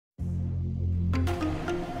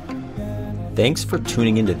Thanks for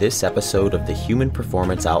tuning into this episode of the Human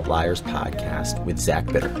Performance Outliers podcast with Zach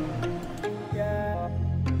Bitter.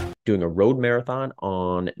 Doing a road marathon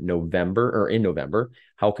in November.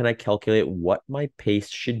 How can I calculate what my pace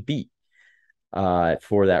should be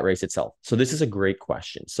for that race itself? So this is a great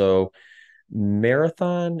question. So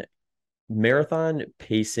marathon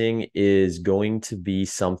pacing is going to be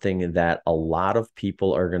something that a lot of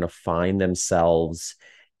people are going to find themselves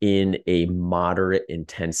in a moderate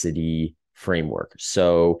intensity framework.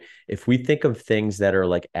 So if we think of things that are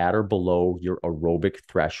like at or below your aerobic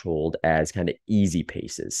threshold as kind of easy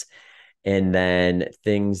paces, and then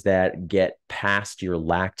things that get past your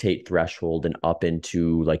lactate threshold and up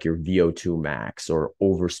into like your VO2 max or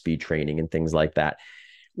overspeed training and things like that,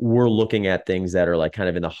 we're looking at things that are like kind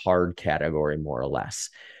of in the hard category, more or less.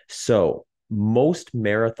 So most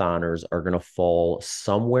marathoners are going to fall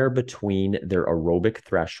somewhere between their aerobic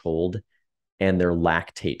threshold and their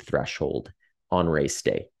lactate threshold on race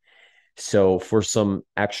day. So for some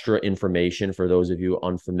extra information, for those of you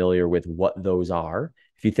unfamiliar with what those are,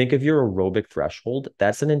 if you think of your aerobic threshold,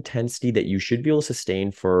 that's an intensity that you should be able to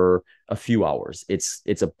sustain for a few hours.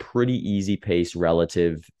 It's a pretty easy pace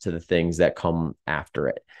relative to the things that come after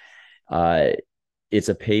it. It's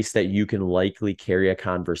a pace that you can likely carry a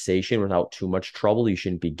conversation without too much trouble. You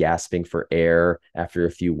shouldn't be gasping for air after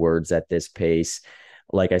a few words at this pace.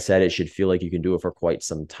 Like I said, it should feel like you can do it for quite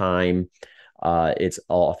some time. It's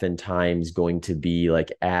oftentimes going to be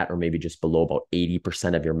like at or maybe just below about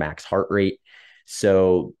 80% of your max heart rate.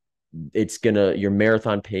 So your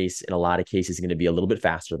marathon pace in a lot of cases is going to be a little bit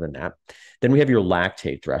faster than that. Then we have your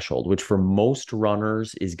lactate threshold, which for most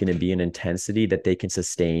runners is going to be an intensity that they can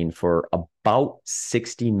sustain for about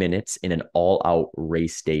 60 minutes in an all-out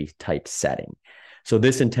race day type setting. So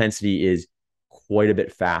this intensity is quite a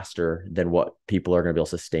bit faster than what people are going to be able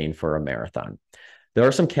to sustain for a marathon. There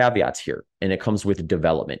are some caveats here, and it comes with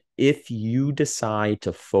development. If you decide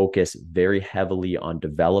to focus very heavily on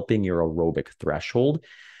developing your aerobic threshold,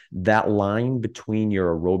 that line between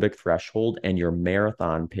your aerobic threshold and your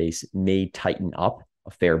marathon pace may tighten up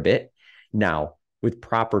a fair bit. Now, with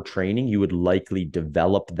proper training, you would likely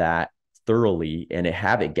develop that thoroughly and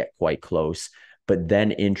have it get quite close, but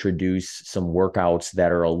then introduce some workouts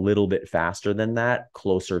that are a little bit faster than that,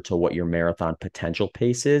 closer to what your marathon potential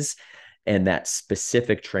pace is. And that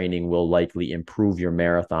specific training will likely improve your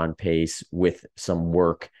marathon pace with some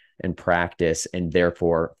work and practice, and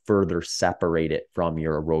therefore further separate it from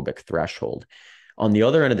your aerobic threshold. On the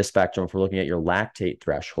other end of the spectrum, if we're looking at your lactate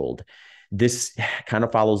threshold, this kind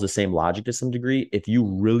of follows the same logic to some degree. If you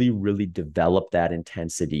really, really develop that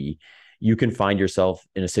intensity, you can find yourself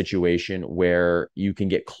in a situation where you can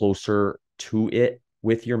get closer to it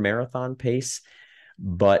with your marathon pace,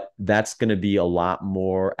 but that's going to be a lot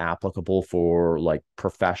more applicable for like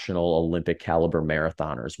professional Olympic caliber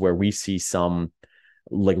marathoners, where we see some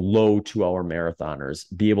like low 2-hour marathoners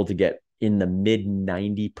be able to get in the mid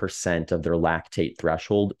 90% of their lactate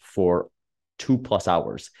threshold for 2+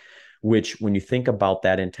 hours, which when you think about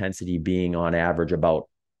that intensity being on average about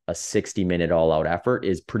a 60-minute all-out effort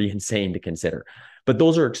is pretty insane to consider. But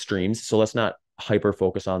those are extremes, so let's not hyper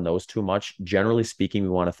focus on those too much. Generally speaking, we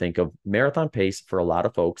want to think of marathon pace for a lot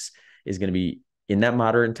of folks is going to be in that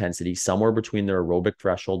moderate intensity, somewhere between their aerobic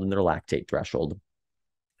threshold and their lactate threshold.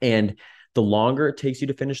 And the longer it takes you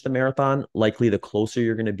to finish the marathon, likely the closer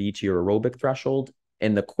you're going to be to your aerobic threshold.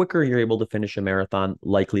 And the quicker you're able to finish a marathon,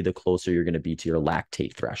 likely the closer you're going to be to your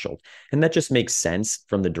lactate threshold. And that just makes sense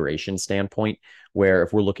from the duration standpoint, where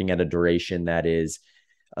if we're looking at a duration that is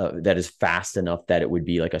fast enough that it would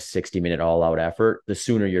be like a 60-minute all-out effort, the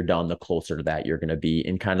sooner you're done, the closer to that you're going to be,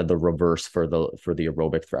 in kind of the reverse for the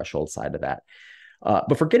aerobic threshold side of that.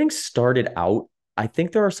 But for getting started out, I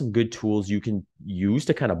think there are some good tools you can use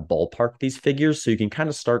to kind of ballpark these figures, so you can kind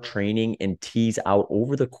of start training and tease out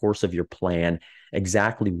over the course of your plan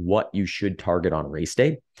exactly what you should target on race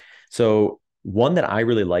day. So one that I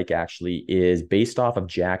really like actually is based off of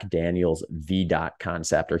Jack Daniels' VDOT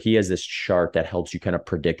concept, or he has this chart that helps you kind of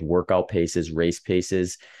predict workout paces, race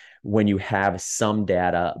paces, when you have some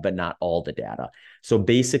data, but not all the data. So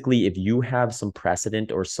basically, if you have some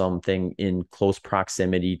precedent or something in close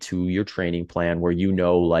proximity to your training plan where you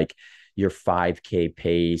know like your 5K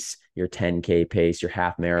pace, your 10K pace, your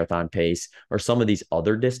half marathon pace, or some of these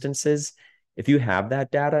other distances, if you have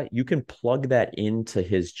that data, you can plug that into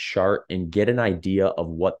his chart and get an idea of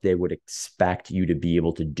what they would expect you to be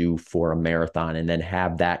able to do for a marathon, and then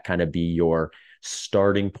have that kind of be your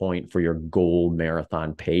starting point for your goal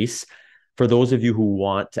marathon pace. For those of you who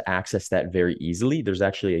want to access that very easily, there's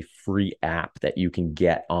actually a free app that you can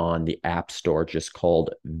get on the App Store just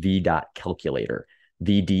called VDOT Calculator.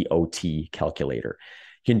 VDOT calculator.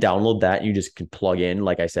 You can download that. You just can plug in,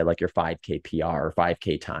 like I said, like your 5K PR or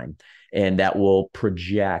 5K time, and that will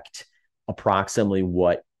project approximately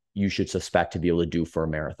what you should suspect to be able to do for a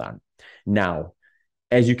marathon. Now,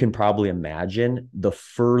 as you can probably imagine, the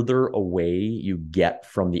further away you get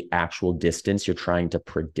from the actual distance you're trying to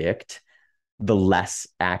predict, the less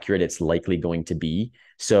accurate it's likely going to be.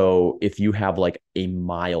 So if you have like a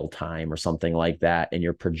mile time or something like that, and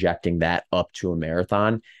you're projecting that up to a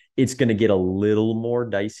marathon, it's going to get a little more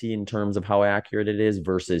dicey in terms of how accurate it is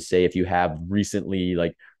versus, say, if you have recently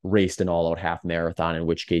like raced an all out half marathon, in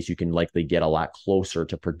which case you can likely get a lot closer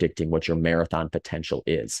to predicting what your marathon potential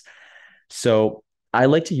is. So I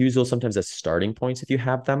like to use those sometimes as starting points if you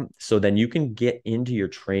have them. So then you can get into your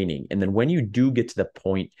training. And then when you do get to the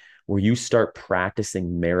point where you start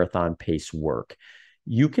practicing marathon pace work,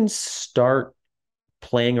 you can start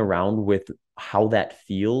playing around with how that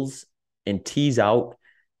feels and tease out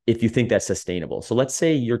if you think that's sustainable. So let's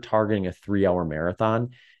say you're targeting a 3 hour marathon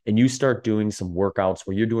and you start doing some workouts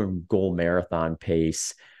where you're doing goal marathon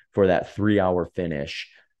pace for that 3 hour finish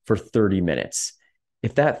for 30 minutes.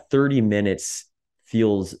 If that 30 minutes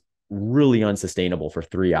feels really unsustainable for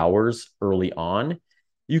 3 hours early on,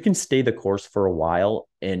 you can stay the course for a while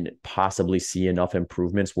and possibly see enough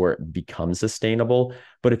improvements where it becomes sustainable.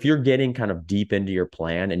 But if you're getting kind of deep into your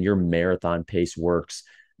plan and your marathon pace workouts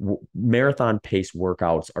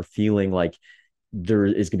are feeling like there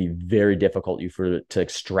is going to be very difficult to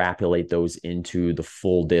extrapolate those into the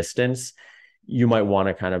full distance, you might want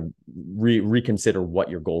to kind of reconsider what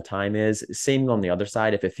your goal time is. Same on the other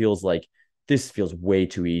side. If it feels like this feels way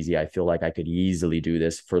too easy, I feel like I could easily do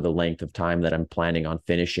this for the length of time that I'm planning on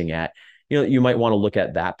finishing at, you might want to look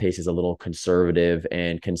at that pace as a little conservative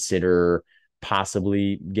and consider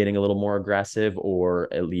possibly getting a little more aggressive, or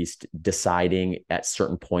at least deciding at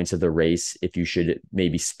certain points of the race if you should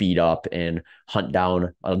maybe speed up and hunt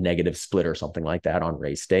down a negative split or something like that on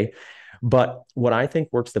race day. But what I think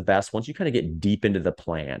works the best, once you kind of get deep into the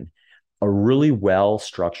plan, a really well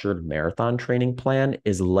structured marathon training plan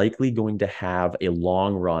is likely going to have a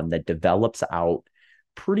long run that develops out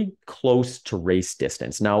pretty close to race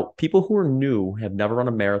distance. Now, people who are new, have never run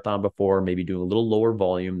a marathon before, maybe doing a little lower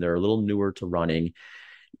volume, they're a little newer to running,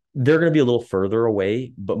 they're going to be a little further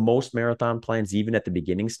away. But most marathon plans, even at the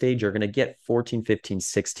beginning stage, are going to get 14, 15,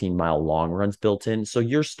 16 mile long runs built in. So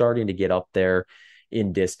you're starting to get up there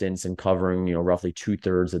in distance and covering, roughly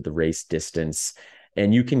 2/3 of the race distance.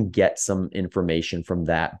 And you can get some information from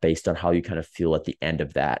that based on how you kind of feel at the end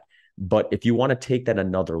of that. But if you want to take that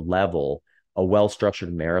another level, a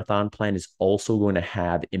well-structured marathon plan is also going to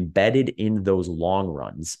have embedded in those long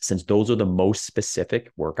runs, since those are the most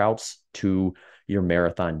specific workouts to your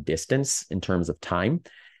marathon distance in terms of time,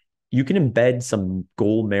 you can embed some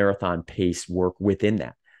goal marathon pace work within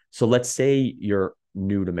that. So let's say you're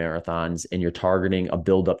new to marathons and you're targeting a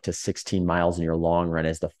build up to 16 miles in your long run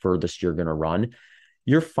as the furthest you're going to run.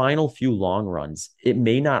 Your final few long runs, it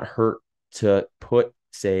may not hurt to put,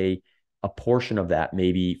 say, a portion of that,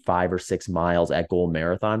 maybe 5 or 6 miles at goal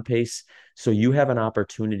marathon pace. So you have an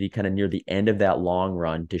opportunity kind of near the end of that long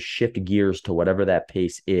run to shift gears to whatever that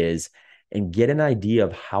pace is and get an idea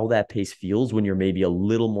of how that pace feels when you're maybe a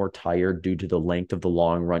little more tired due to the length of the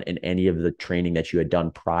long run and any of the training that you had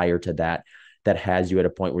done prior to that, that has you at a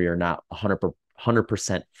point where you're not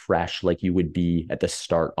 100% fresh like you would be at the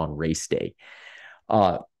start on race day.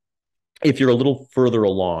 If you're a little further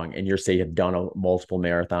along and you're, say, have done multiple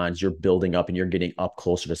marathons, you're building up and you're getting up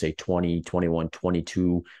closer to, say, 20, 21,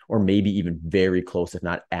 22, or maybe even very close, if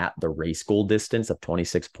not at the race goal distance of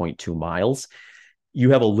 26.2 miles,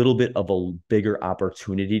 you have a little bit of a bigger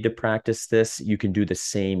opportunity to practice this. You can do the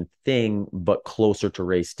same thing, but closer to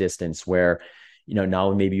race distance, where,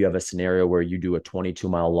 now maybe you have a scenario where you do a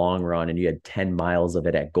 22-mile long run and you had 10 miles of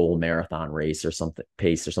it at goal marathon race or something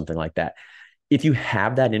pace or something like that. If you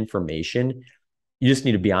have that information, you just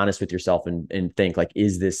need to be honest with yourself and think, like,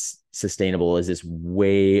 is this sustainable? Is this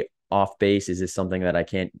way off base? Is this something that I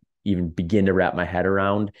can't even begin to wrap my head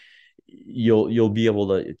around? You'll be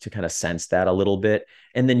able to kind of sense that a little bit,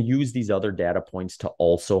 and then use these other data points to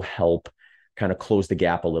also help kind of close the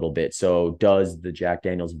gap a little bit. So does the Jack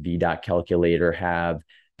Daniels VDOT calculator have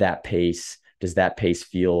that pace? Does that pace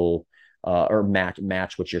feel or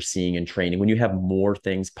match what you're seeing in training? When you have more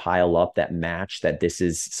things pile up that match that this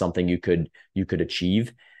is something you could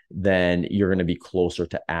achieve, then you're going to be closer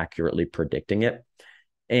to accurately predicting it.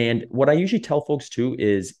 And what I usually tell folks too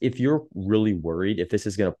is, if you're really worried, if this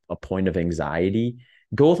is going to a point of anxiety,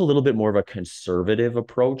 go with a little bit more of a conservative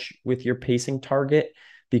approach with your pacing target.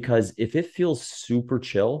 Because if it feels super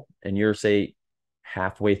chill and you're, say,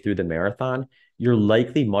 halfway through the marathon, you're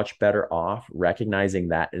likely much better off recognizing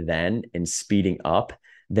that then and speeding up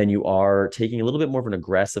than you are taking a little bit more of an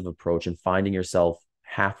aggressive approach and finding yourself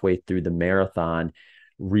halfway through the marathon,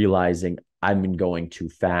 realizing I've been going too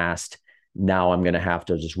fast. Now I'm going to have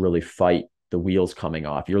to just really fight the wheels coming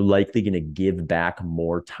off. You're likely going to give back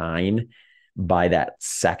more time by that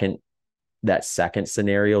second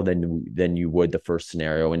scenario than you would the first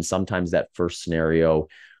scenario. And sometimes that first scenario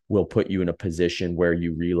will put you in a position where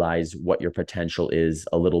you realize what your potential is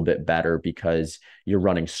a little bit better because you're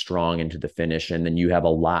running strong into the finish, and then you have a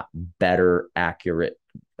lot better accurate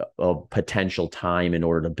potential time in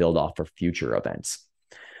order to build off for future events.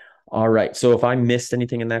 All right. So if I missed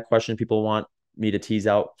anything in that question people want me to tease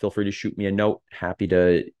out, feel free to shoot me a note. Happy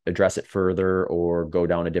to address it further or go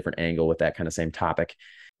down a different angle with that kind of same topic.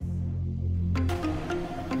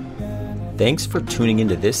 Thanks for tuning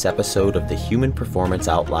into this episode of the Human Performance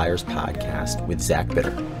Outliers podcast with Zach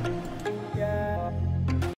Bitter.